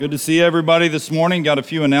Good to see everybody this morning. Got a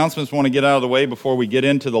few announcements I want to get out of the way before we get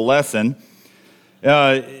into the lesson.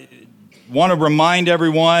 Want to remind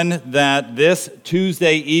everyone that this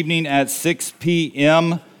Tuesday evening at 6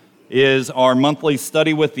 p.m. is our monthly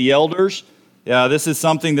study with the elders. This is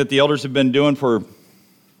something that the elders have been doing for,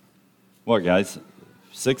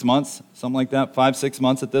 6 months? Something like that? 5-6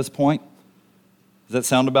 months at this point? Does that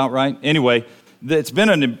sound about right? Anyway, it's been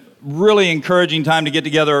a really encouraging time to get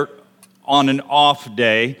together on an off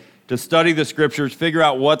day to study the scriptures, figure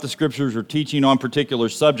out what the scriptures are teaching on particular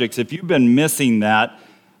subjects. If you've been missing that,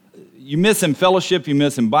 you miss in fellowship, you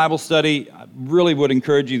miss in Bible study, I really would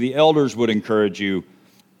encourage you, the elders would encourage you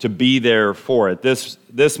to be there for it.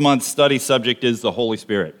 This month's study subject is the Holy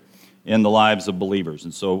Spirit in the lives of believers.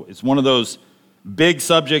 And so it's one of those big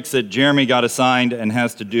subjects that Jeremy got assigned and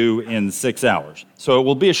has to do in 6 hours. So it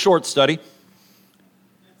will be a short study.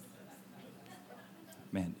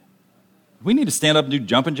 Man, we need to stand up and do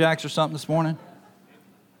jumping jacks or something this morning?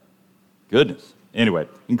 Goodness. Anyway,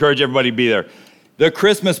 encourage everybody to be there. The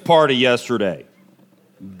Christmas party yesterday.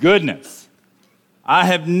 Goodness. I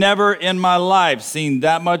have never in my life seen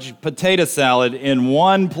that much potato salad in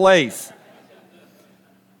one place.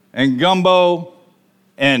 And gumbo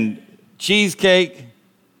and cheesecake.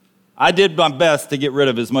 I did my best to get rid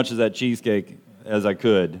of as much of that cheesecake as I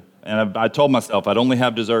could. And I told myself I'd only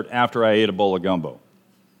have dessert after I ate a bowl of gumbo.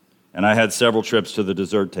 And I had several trips to the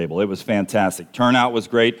dessert table. It was fantastic. Turnout was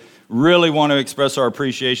great. Really want to express our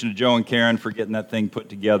appreciation to Joe and Karen for getting that thing put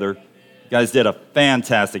together. You guys did a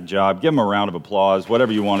fantastic job. Give them a round of applause,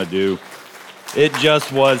 whatever you want to do. It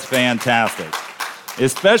just was fantastic.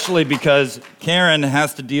 Especially because Karen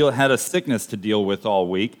had a sickness to deal with all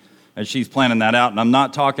week, and she's planning that out. And I'm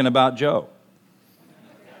not talking about Joe.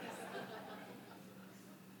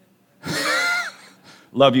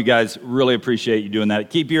 Love you guys. Really appreciate you doing that.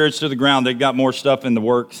 Keep your ears to the ground. They've got more stuff in the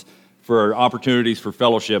works for opportunities for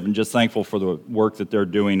fellowship, and just thankful for the work that they're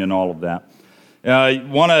doing and all of that. I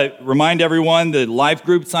want to remind everyone the life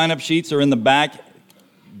group sign-up sheets are in the back.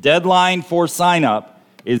 Deadline for sign-up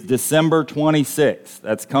is December 26th.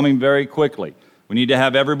 That's coming very quickly. We need to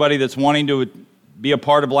have everybody that's wanting to be a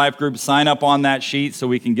part of life group sign up on that sheet so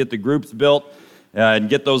we can get the groups built and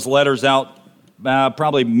get those letters out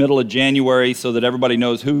probably middle of January so that everybody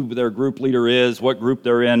knows who their group leader is, what group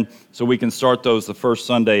they're in, so we can start those the first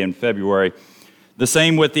Sunday in February. The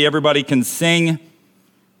same with the Everybody Can Sing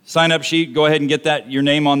sign-up sheet. Go ahead and get your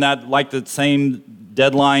name on that, like the same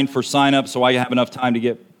deadline for sign-up, so I have enough time to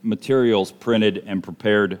get materials printed and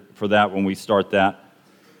prepared for that when we start that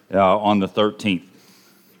on the 13th.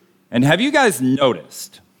 And have you guys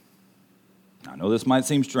noticed, I know this might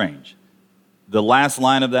seem strange, the last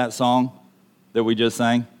line of that song that we just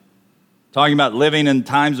sang, talking about living in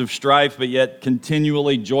times of strife, but yet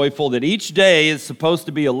continually joyful, that each day is supposed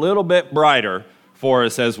to be a little bit brighter for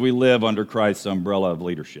us as we live under Christ's umbrella of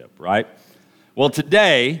leadership, right? Well,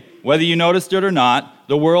 today, whether you noticed it or not,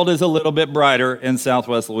 the world is a little bit brighter in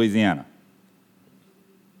Southwest Louisiana.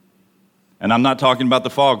 And I'm not talking about the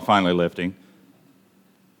fog finally lifting.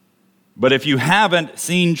 But if you haven't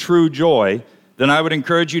seen true joy, then I would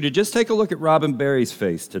encourage you to just take a look at Robin Berry's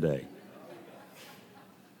face today.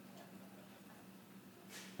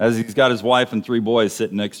 As he's got his wife and 3 boys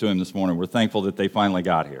sitting next to him this morning. We're thankful that they finally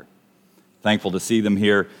got here. Thankful to see them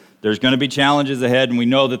here. There's going to be challenges ahead, and we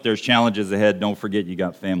know that there's challenges ahead. Don't forget you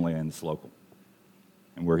got family in this local,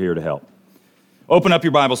 and we're here to help. Open up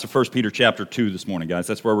your Bibles to 1 Peter chapter 2 this morning, guys.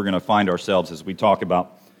 That's where we're going to find ourselves as we talk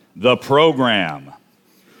about the program.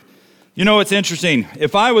 You know, it's interesting.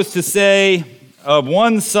 If I was to say of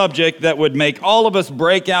one subject that would make all of us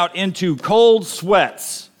break out into cold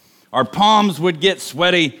sweats, our palms would get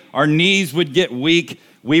sweaty, our knees would get weak,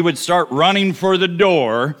 we would start running for the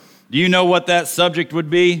door. Do you know what that subject would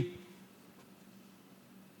be?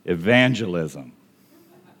 Evangelism.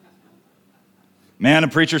 Man, a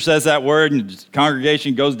preacher says that word and the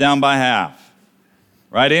congregation goes down by half.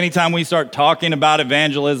 Right? Anytime we start talking about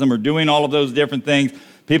evangelism or doing all of those different things,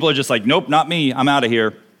 people are just like, nope, not me, I'm out of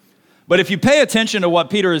here. But if you pay attention to what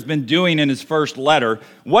Peter has been doing in his first letter,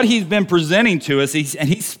 what he's been presenting to us, and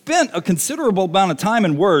he spent a considerable amount of time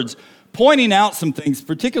and words pointing out some things,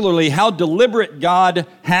 particularly how deliberate God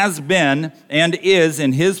has been and is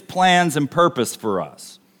in his plans and purpose for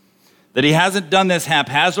us. That he hasn't done this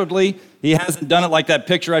haphazardly. He hasn't done it like that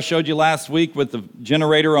picture I showed you last week with the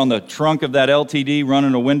generator on the trunk of that LTD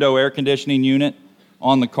running a window air conditioning unit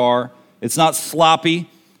on the car. It's not sloppy.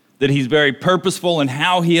 That he's very purposeful in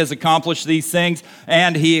how he has accomplished these things,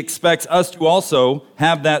 and he expects us to also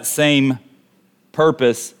have that same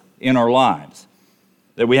purpose in our lives.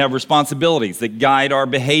 That we have responsibilities that guide our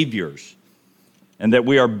behaviors. and that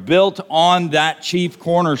we are built on that chief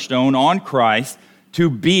cornerstone, on Christ, to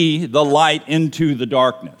be the light into the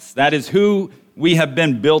darkness. That is who we have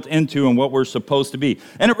been built into and what we're supposed to be.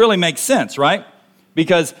 And it really makes sense, right?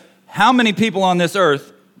 Because how many people on this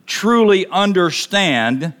earth truly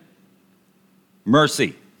understand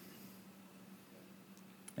mercy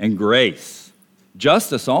and grace,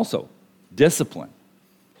 justice also, discipline,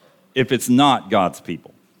 if it's not God's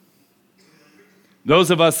people?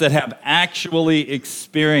 Those of us that have actually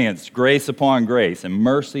experienced grace upon grace and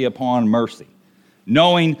mercy upon mercy,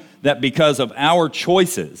 knowing that because of our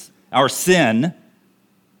choices, our sin,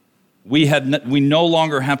 we no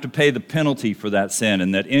longer have to pay the penalty for that sin,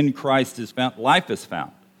 and that in Christ is found, life is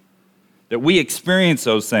found. That we experience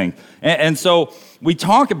those things. And so we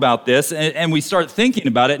talk about this and we start thinking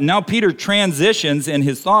about it. And now Peter transitions in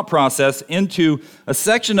his thought process into a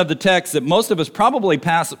section of the text that most of us probably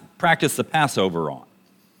practice the Passover on.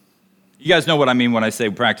 You guys know what I mean when I say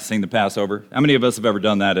practicing the Passover? How many of us have ever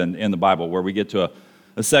done that in the Bible, where we get to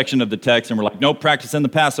a section of the text and we're like, nope, practicing the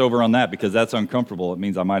Passover on that because that's uncomfortable. It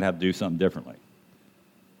means I might have to do something differently.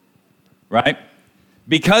 Right?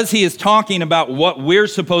 Because he is talking about what we're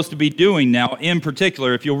supposed to be doing now in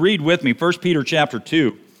particular. If you'll read with me, 1 Peter chapter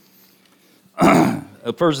 2,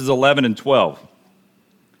 verses 11 and 12.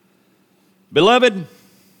 Beloved,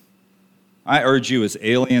 I urge you as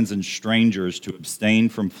aliens and strangers to abstain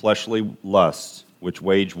from fleshly lusts, which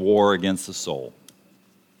wage war against the soul.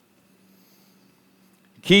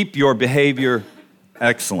 Keep your behavior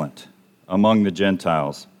excellent among the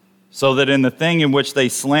Gentiles, so that in the thing in which they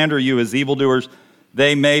slander you as evildoers,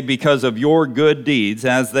 they may, because of your good deeds,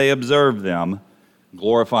 as they observe them,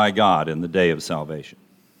 glorify God in the day of salvation.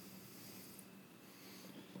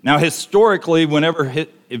 Now, historically, whenever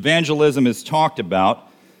evangelism is talked about,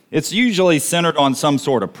 it's usually centered on some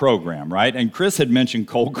sort of program, right? And Chris had mentioned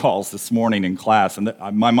cold calls this morning in class, and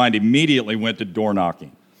my mind immediately went to door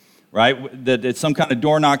knocking, right? That it's some kind of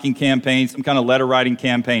door knocking campaign, some kind of letter writing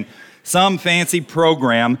campaign, some fancy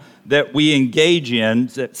program that we engage in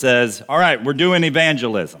that says, all right, we're doing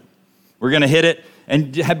evangelism. We're going to hit it.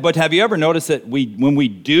 But have you ever noticed that when we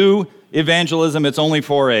do evangelism, it's only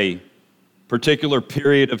for a particular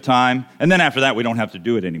period of time, and then after that, we don't have to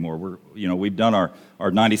do it anymore. We've done our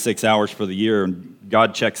 96 hours for the year, and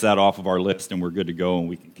God checks that off of our list, and we're good to go, and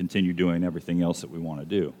we can continue doing everything else that we want to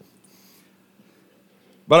do.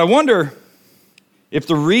 But I wonder if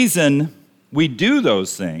the reason we do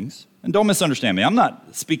those things, and don't misunderstand me, I'm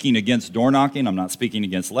not speaking against door knocking, I'm not speaking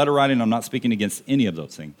against letter writing, I'm not speaking against any of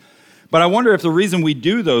those things. But I wonder if the reason we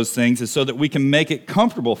do those things is so that we can make it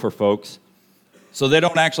comfortable for folks so they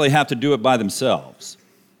don't actually have to do it by themselves.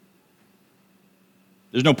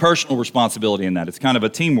 There's no personal responsibility in that. It's kind of a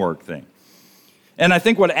teamwork thing. And I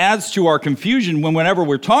think what adds to our confusion whenever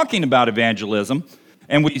we're talking about evangelism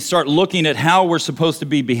and we start looking at how we're supposed to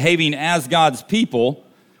be behaving as God's people,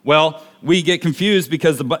 well, we get confused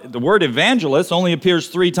because the word evangelist only appears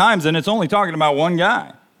 3 times, and it's only talking about one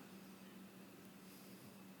guy.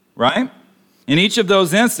 Right? In each of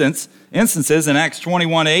those instances, in Acts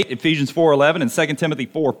 21:8, Ephesians 4:11, and 2 Timothy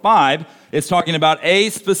 4:5, it's talking about a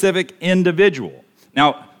specific individual.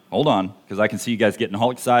 Now, hold on, because I can see you guys getting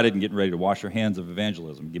all excited and getting ready to wash your hands of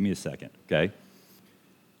evangelism. Give me a second, okay?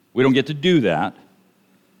 We don't get to do that.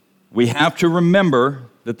 We have to remember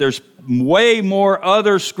that there's way more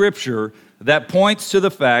other scripture that points to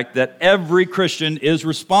the fact that every Christian is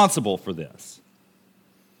responsible for this.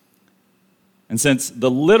 And since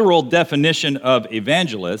the literal definition of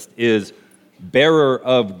evangelist is bearer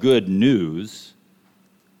of good news,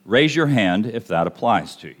 raise your hand if that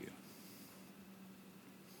applies to you.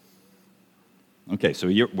 Okay, so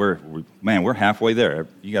we're halfway there.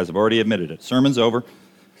 You guys have already admitted it. Sermon's over.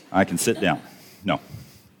 I can sit down. No.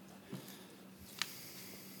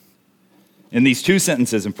 In these 2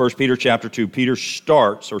 sentences in 1 Peter chapter 2, Peter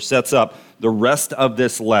starts or sets up the rest of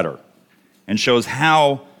this letter and shows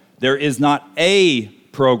how there is not a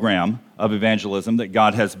program of evangelism that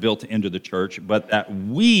God has built into the church, but that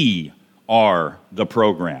we are the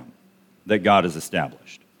program that God has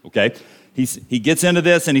established, okay? He gets into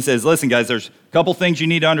this and he says, listen, guys, there's a couple things you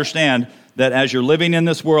need to understand that as you're living in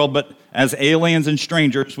this world, but as aliens and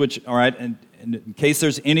strangers, which, all right, and in case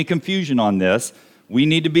there's any confusion on this, we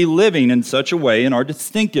need to be living in such a way in our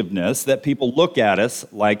distinctiveness that people look at us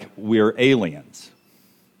like we're aliens.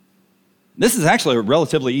 This is actually a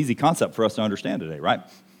relatively easy concept for us to understand today, right?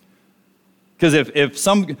 Because if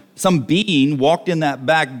some being walked in that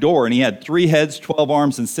back door and he had 3 heads, 12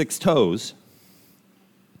 arms, and 6 toes,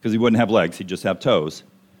 because he wouldn't have legs, he'd just have toes,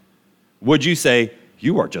 would you say,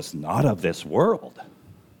 you are just not of this world?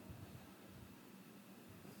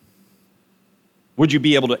 Would you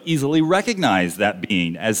be able to easily recognize that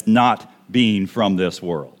being as not being from this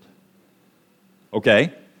world?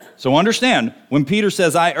 Okay? So understand, when Peter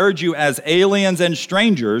says, I urge you as aliens and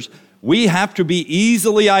strangers, we have to be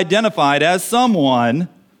easily identified as someone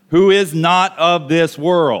who is not of this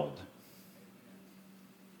world.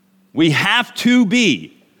 We have to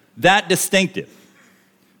be that distinctive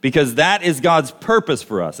because that is God's purpose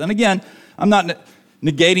for us. And again, I'm not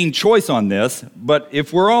negating choice on this, but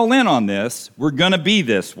if we're all in on this, we're going to be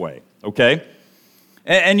this way, okay?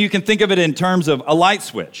 And you can think of it in terms of a light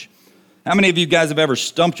switch. How many of you guys have ever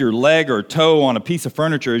stumped your leg or toe on a piece of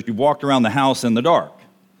furniture as you walked around the house in the dark?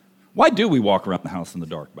 Why do we walk around the house in the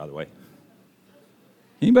dark, by the way?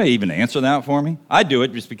 Anybody even answer that for me? I do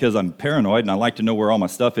it just because I'm paranoid and I like to know where all my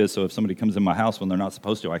stuff is, so if somebody comes in my house when they're not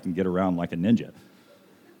supposed to, I can get around like a ninja.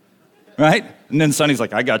 Right? And then Sonny's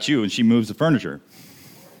like, I got you, and she moves the furniture.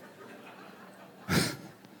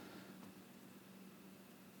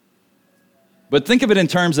 But think of it in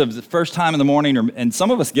terms of the first time in the morning, and some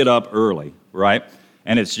of us get up early, right?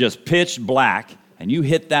 And it's just pitch black, and you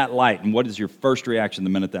hit that light, and what is your first reaction the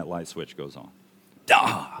minute that light switch goes on?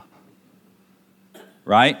 Duh!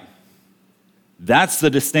 Right? That's the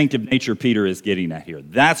distinctive nature Peter is getting at here.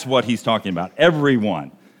 That's what he's talking about.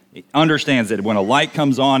 Everyone understands that when a light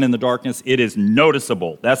comes on in the darkness, it is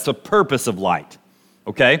noticeable. That's the purpose of light,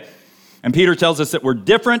 okay? And Peter tells us that we're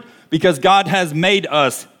different because God has made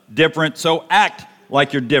us different, so act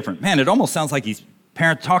like you're different. Man, it almost sounds like he's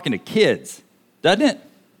parent talking to kids, doesn't it?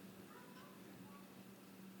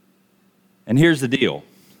 And here's the deal.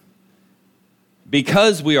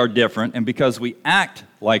 Because we are different and because we act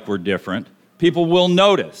like we're different, people will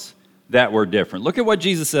notice that we're different. Look at what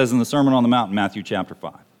Jesus says in the Sermon on the Mount in Matthew chapter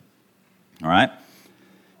 5. All right?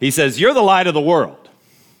 He says, you're the light of the world.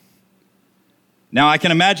 Now, I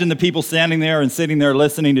can imagine the people standing there and sitting there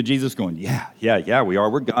listening to Jesus going, yeah, we are.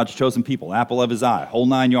 We're God's chosen people, apple of his eye, whole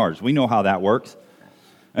 9 yards. We know how that works.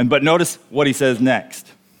 But notice what he says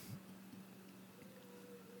next.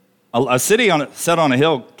 A city set on a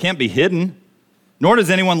hill can't be hidden, nor does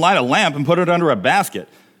anyone light a lamp and put it under a basket,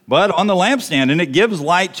 but on the lampstand, and it gives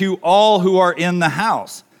light to all who are in the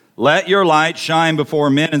house. Let your light shine before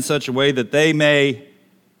men in such a way that they may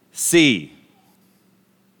see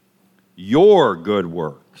your good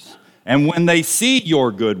works. And when they see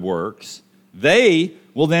your good works, they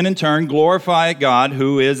will then in turn glorify God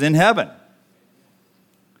who is in heaven.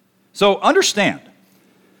 So understand,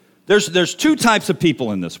 there's two types of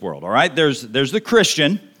people in this world, all right? There's the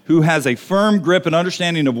Christian who has a firm grip and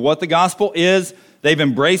understanding of what the gospel is. They've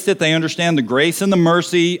embraced it. They understand the grace and the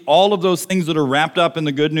mercy, all of those things that are wrapped up in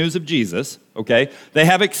the good news of Jesus, okay? They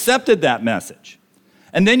have accepted that message.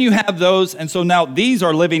 And then you have those, and so now these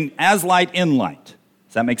are living as light in light.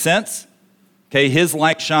 Does that make sense? Okay, his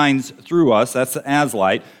light shines through us. That's the as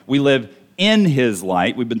light. We live in his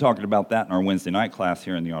light. We've been talking about that in our Wednesday night class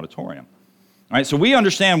here in the auditorium. All right, so we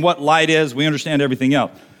understand what light is. We understand everything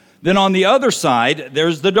else. Then on the other side,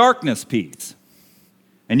 there's the darkness piece.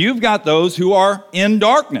 And you've got those who are in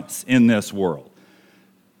darkness in this world.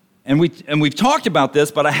 And we've talked about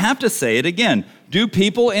this, but I have to say it again. Do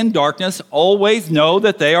people in darkness always know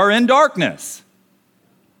that they are in darkness?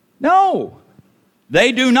 No,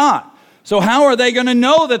 they do not. So how are they going to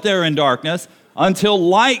know that they're in darkness until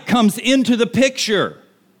light comes into the picture?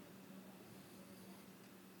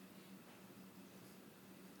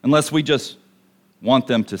 Unless we just want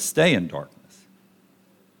them to stay in darkness.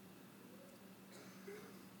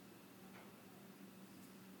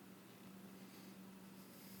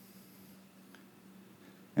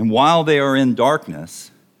 And while they are in darkness,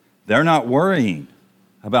 they're not worrying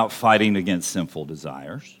about fighting against sinful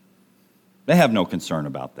desires. They have no concern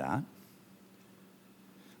about that.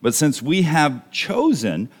 But since we have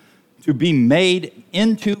chosen to be made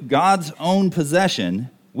into God's own possession,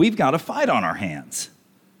 we've got a fight on our hands.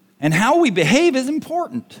 And how we behave is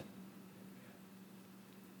important.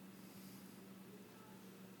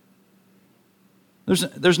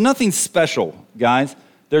 There's nothing special, guys.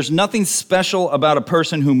 There's nothing special about a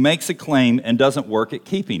person who makes a claim and doesn't work at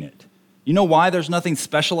keeping it. You know why there's nothing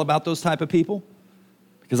special about those type of people?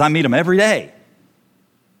 Because I meet them every day.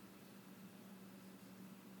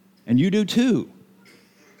 And you do too.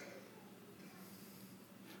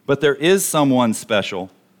 But there is something special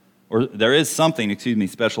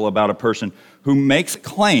about a person who makes a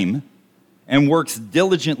claim and works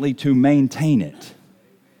diligently to maintain it.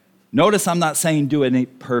 Notice I'm not saying do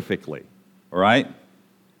it perfectly, all right?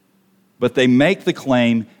 But they make the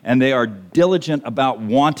claim and they are diligent about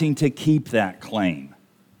wanting to keep that claim.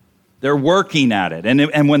 They're working at it.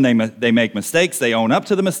 And when they make mistakes, they own up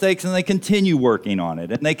to the mistakes and they continue working on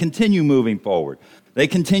it. And they continue moving forward. They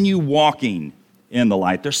continue walking in the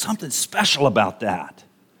light. There's something special about that.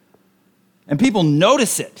 And people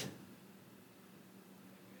notice it.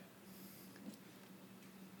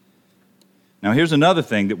 Now, here's another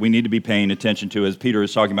thing that we need to be paying attention to as Peter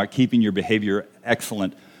is talking about keeping your behavior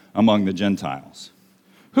excellent among the Gentiles.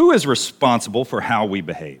 Who is responsible for how we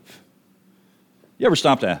behave? You ever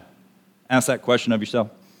stop to ask that question of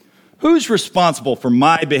yourself? Who's responsible for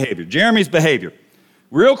my behavior, Jeremy's behavior?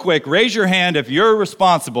 Real quick, raise your hand if you're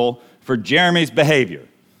responsible for Jeremy's behavior.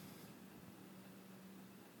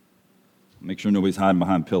 Make sure nobody's hiding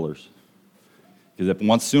behind pillars. Because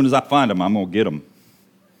as soon as I find them, I'm going to get them.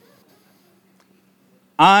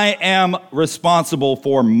 I am responsible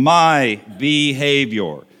for my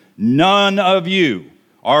behavior. None of you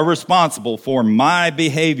are responsible for my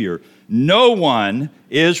behavior. No one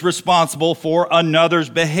is responsible for another's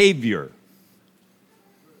behavior.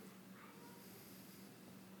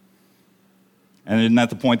 And isn't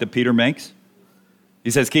that the point that Peter makes?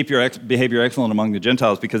 He says, keep your behavior excellent among the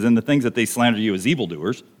Gentiles, because in the things that they slander you as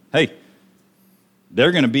evildoers, hey,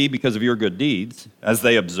 they're going to be, because of your good deeds, as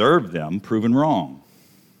they observe them, proven wrong.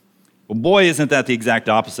 Well, boy, isn't that the exact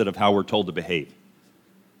opposite of how we're told to behave.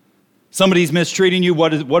 Somebody's mistreating you, what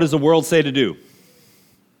does the world say to do?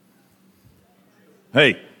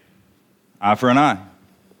 Hey, eye for an eye,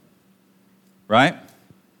 right?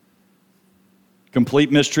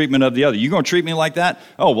 Complete mistreatment of the other. You going to treat me like that?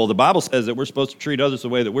 Oh, well, the Bible says that we're supposed to treat others the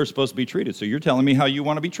way that we're supposed to be treated. So you're telling me how you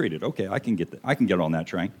want to be treated. Okay, I can get on that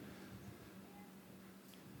train.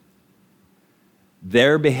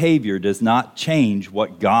 Their behavior does not change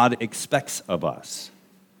what God expects of us.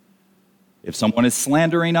 If someone is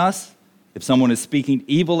slandering us, if someone is speaking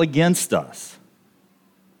evil against us,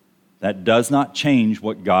 that does not change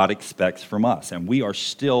what God expects from us. And we are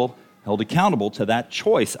still held accountable to that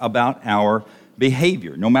choice about our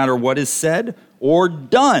behavior. No matter what is said or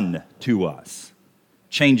done to us,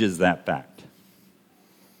 changes that fact.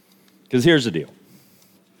 Because here's the deal.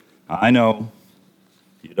 I know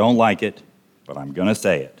you don't like it, but I'm going to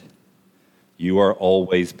say it. You are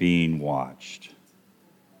always being watched.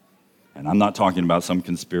 And I'm not talking about some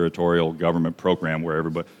conspiratorial government program where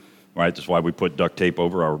everybody, right? That's why we put duct tape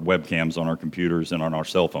over our webcams on our computers and on our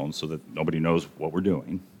cell phones so that nobody knows what we're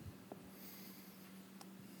doing.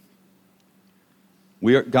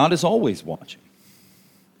 God is always watching.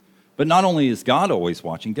 But not only is God always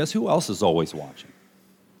watching, guess who else is always watching?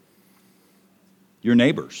 Your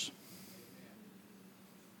neighbors.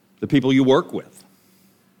 The people you work with.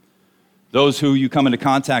 Those who you come into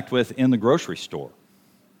contact with in the grocery store.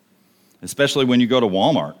 Especially when you go to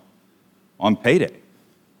Walmart on payday.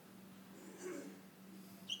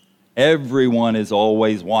 Everyone is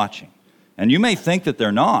always watching. And you may think that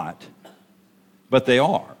they're not, but they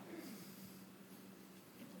are.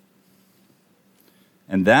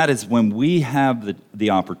 And that is when we have the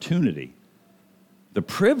opportunity, the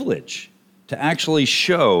privilege to actually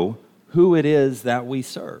show who it is that we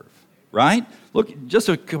serve, right? Look, just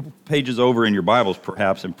a couple pages over in your Bibles,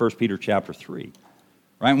 perhaps, in 1 Peter chapter 3,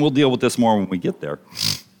 right? And we'll deal with this more when we get there.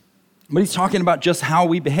 But he's talking about just how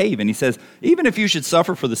we behave. And he says, even if you should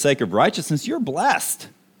suffer for the sake of righteousness, you're blessed.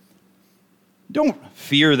 Don't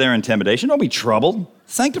fear their intimidation. Don't be troubled.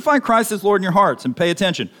 Sanctify Christ as Lord in your hearts and pay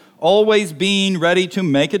attention. Always being ready to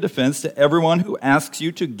make a defense to everyone who asks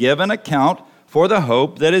you to give an account for the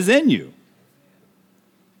hope that is in you.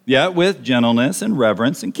 Yet with gentleness and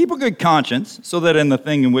reverence, and keep a good conscience, so that in the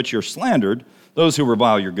thing in which you're slandered, those who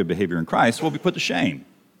revile your good behavior in Christ will be put to shame.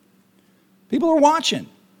 People are watching,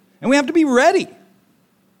 and we have to be ready.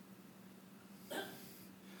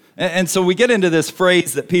 And so we get into this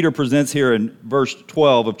phrase that Peter presents here in verse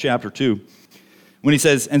 12 of chapter 2, when he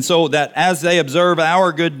says, and so that as they observe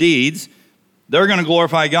our good deeds, they're going to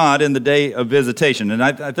glorify God in the day of visitation.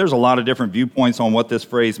 And there's a lot of different viewpoints on what this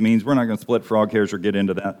phrase means. We're not going to split frog hairs or get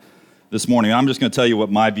into that this morning. I'm just going to tell you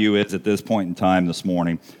what my view is at this point in time this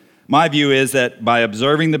morning. My view is that by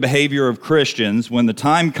observing the behavior of Christians, when the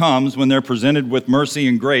time comes when they're presented with mercy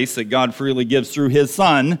and grace that God freely gives through his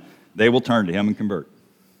Son, they will turn to him and convert.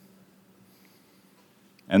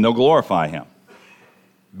 And they'll glorify him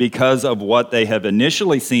because of what they have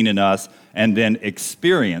initially seen in us and then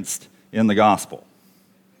experienced in the gospel.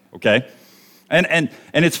 Okay? And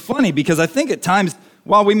it's funny because I think at times,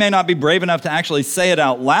 while we may not be brave enough to actually say it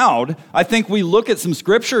out loud, I think we look at some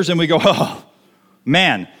scriptures and we go, oh,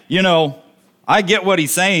 man, I get what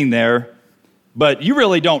he's saying there, but you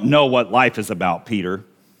really don't know what life is about, Peter.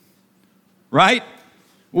 Right?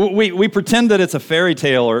 We pretend that it's a fairy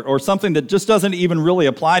tale or something that just doesn't even really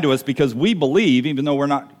apply to us because we believe, even though we're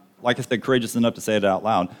not, like I said, courageous enough to say it out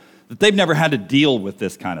loud, that they've never had to deal with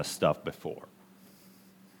this kind of stuff before.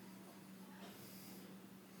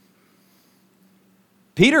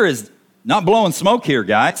 Peter is not blowing smoke here,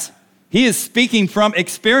 guys. He is speaking from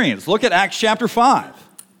experience. Look at Acts chapter 5,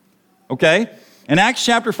 okay? In Acts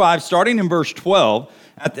chapter 5, starting in verse 12,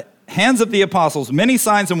 at the hands of the apostles, many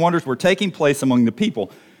signs and wonders were taking place among the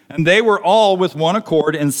people, and they were all with one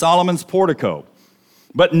accord in Solomon's portico.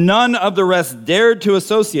 But none of the rest dared to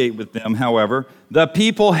associate with them, however. The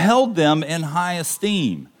people held them in high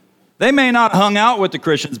esteem. They may not hung out with the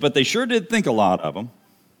Christians, but they sure did think a lot of them.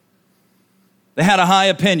 They had a high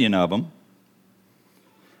opinion of them.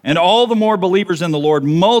 And all the more believers in the Lord,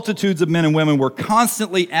 multitudes of men and women were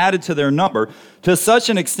constantly added to their number, to such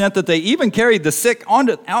an extent that they even carried the sick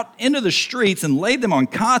out into the streets and laid them on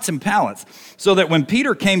cots and pallets, so that when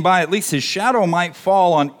Peter came by, at least his shadow might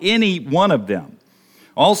fall on any one of them.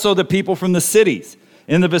 Also, the people from the cities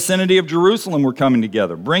in the vicinity of Jerusalem were coming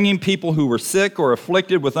together, bringing people who were sick or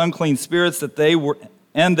afflicted with unclean spirits, they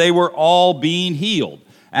were all being healed.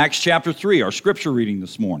 Acts chapter 3, our scripture reading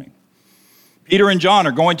this morning. Peter and John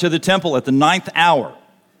are going to the temple at the 9th hour.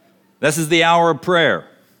 This is the hour of prayer.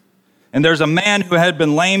 And there's a man who had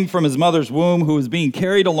been lame from his mother's womb who was being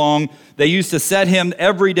carried along. They used to set him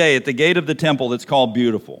every day at the gate of the temple that's called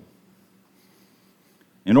Beautiful,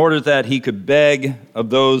 in order that he could beg of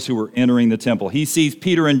those who were entering the temple. He sees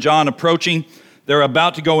Peter and John approaching. They're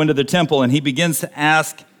about to go into the temple, and he begins to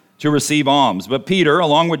ask to receive alms. But Peter,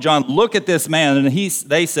 along with John, look at this man, and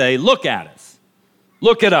they say, "Look at us.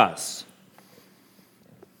 Look at us."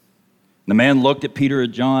 The man looked at Peter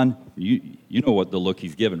and John. You know what the look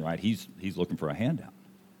he's given, right? He's looking for a handout.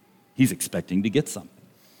 He's expecting to get something.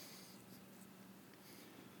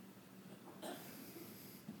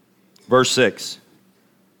 Verse 6.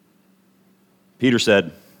 Peter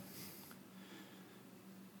said,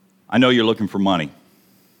 "I know you're looking for money.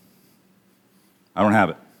 I don't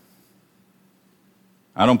have it.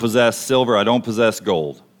 I don't possess silver. I don't possess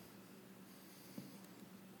gold."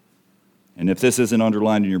 And if this isn't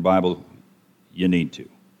underlined in your Bible, you need to.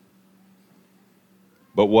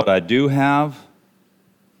 "But what I do have,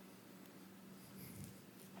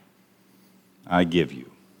 I give you.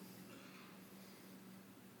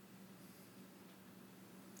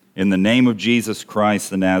 In the name of Jesus Christ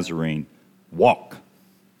the Nazarene, walk."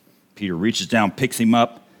 Peter reaches down, picks him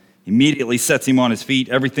up, immediately sets him on his feet.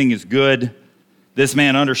 Everything is good. This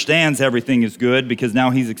man understands everything is good because now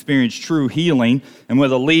he's experienced true healing. And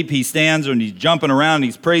with a leap, he stands and he's jumping around and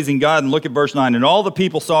he's praising God. And look at verse 9. "And all the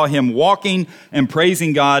people saw him walking and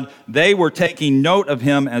praising God. They were taking note of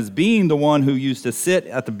him as being the one who used to sit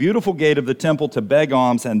at the beautiful gate of the temple to beg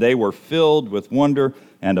alms. And they were filled with wonder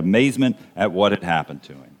and amazement at what had happened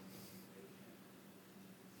to him."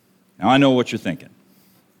 Now, I know what you're thinking,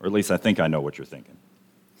 or at least I think I know what you're thinking.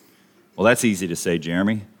 Well, that's easy to say,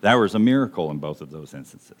 Jeremy. That was a miracle in both of those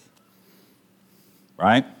instances,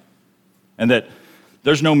 right? And that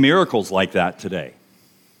there's no miracles like that today.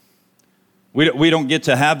 We don't get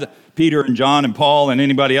to have Peter and John and Paul and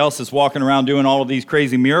anybody else that's walking around doing all of these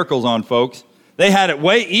crazy miracles on folks. They had it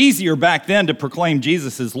way easier back then to proclaim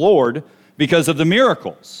Jesus as Lord because of the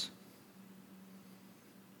miracles.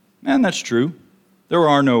 And that's true. There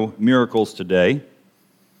are no miracles today.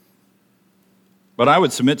 But I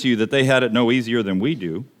would submit to you that they had it no easier than we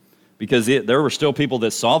do, because there were still people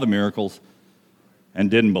that saw the miracles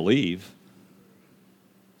and didn't believe.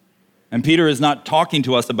 And Peter is not talking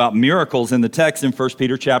to us about miracles in the text in 1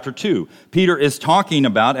 Peter chapter 2. Peter is talking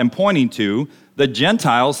about and pointing to the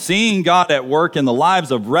Gentiles seeing God at work in the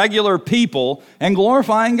lives of regular people and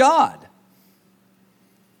glorifying God.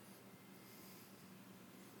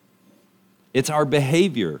 It's our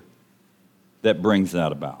behavior that brings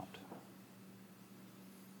that about.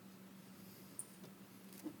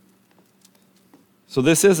 So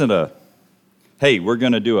this isn't hey, we're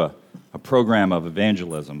going to do a program of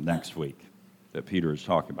evangelism next week that Peter is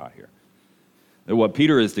talking about here. That what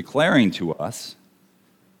Peter is declaring to us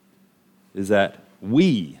is that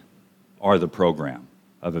we are the program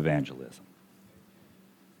of evangelism.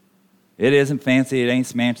 It isn't fancy, it ain't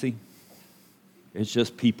smancy. It's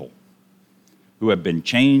just people who have been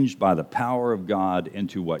changed by the power of God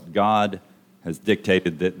into what God has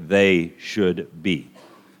dictated that they should be.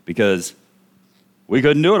 Because we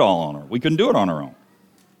couldn't do it all on our own. We couldn't do it on our own.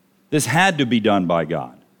 This had to be done by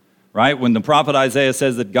God, right? When the prophet Isaiah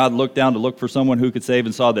says that God looked down to look for someone who could save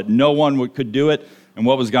and saw that no one could do it, and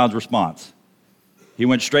what was God's response? He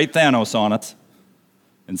went straight Thanos on us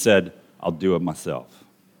and said, "I'll do it myself."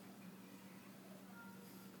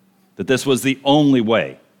 that this was the only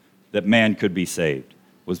way that man could be saved,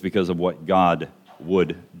 was because of what God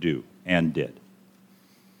would do and did.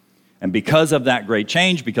 And because of that great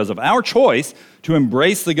change, because of our choice to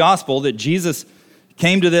embrace the gospel that Jesus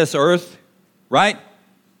came to this earth, right?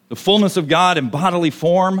 The fullness of God in bodily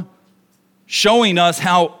form, showing us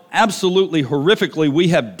how absolutely horrifically we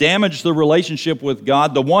have damaged the relationship with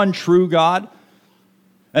God, the one true God,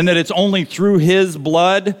 and that it's only through his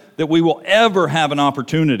blood that we will ever have an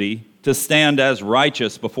opportunity to stand as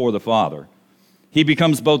righteous before the Father. He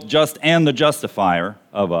becomes both just and the justifier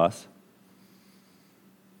of us.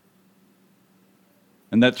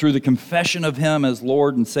 And that through the confession of him as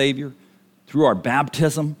Lord and Savior, through our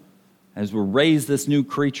baptism, as we're raised this new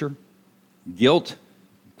creature, guilt,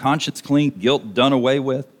 conscience clean, guilt done away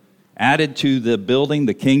with, added to the building,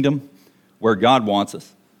 the kingdom where God wants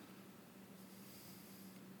us,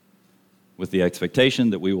 with the expectation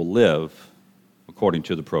that we will live according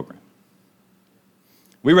to the program.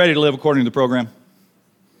 We ready to live according to the program?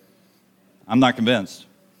 I'm not convinced.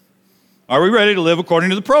 Are we ready to live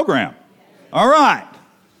according to the program? All right.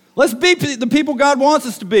 Let's be the people God wants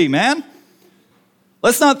us to be, man.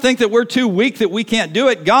 Let's not think that we're too weak, that we can't do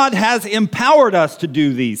it. God has empowered us to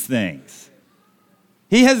do these things.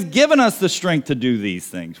 He has given us the strength to do these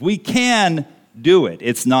things. We can do it.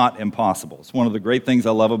 It's not impossible. It's one of the great things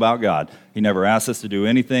I love about God. He never asks us to do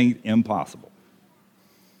anything impossible.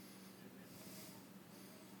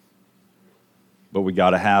 But we got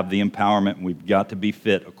to have the empowerment, and we've got to be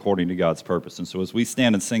fit according to God's purpose. And so as we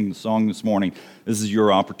stand and sing the song this morning, this is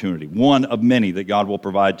your opportunity, one of many that God will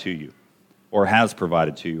provide to you, or has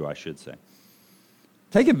provided to you, I should say.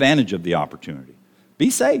 Take advantage of the opportunity. Be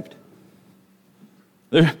saved.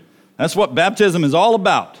 That's what baptism is all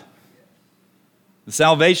about. The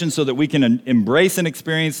salvation so that we can embrace and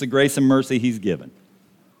experience the grace and mercy he's given.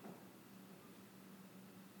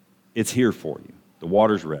 It's here for you. The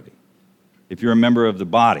water's ready. If you're a member of the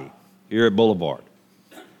body here at Boulevard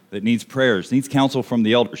that needs prayers, needs counsel from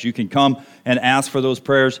the elders, you can come and ask for those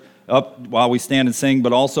prayers up while we stand and sing,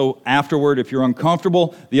 but also afterward, if you're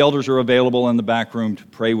uncomfortable, the elders are available in the back room to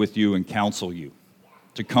pray with you and counsel you,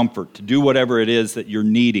 to comfort, to do whatever it is that you're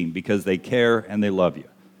needing because they care and they love you.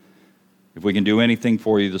 If we can do anything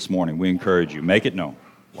for you this morning, we encourage you. Make it known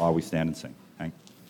while we stand and sing.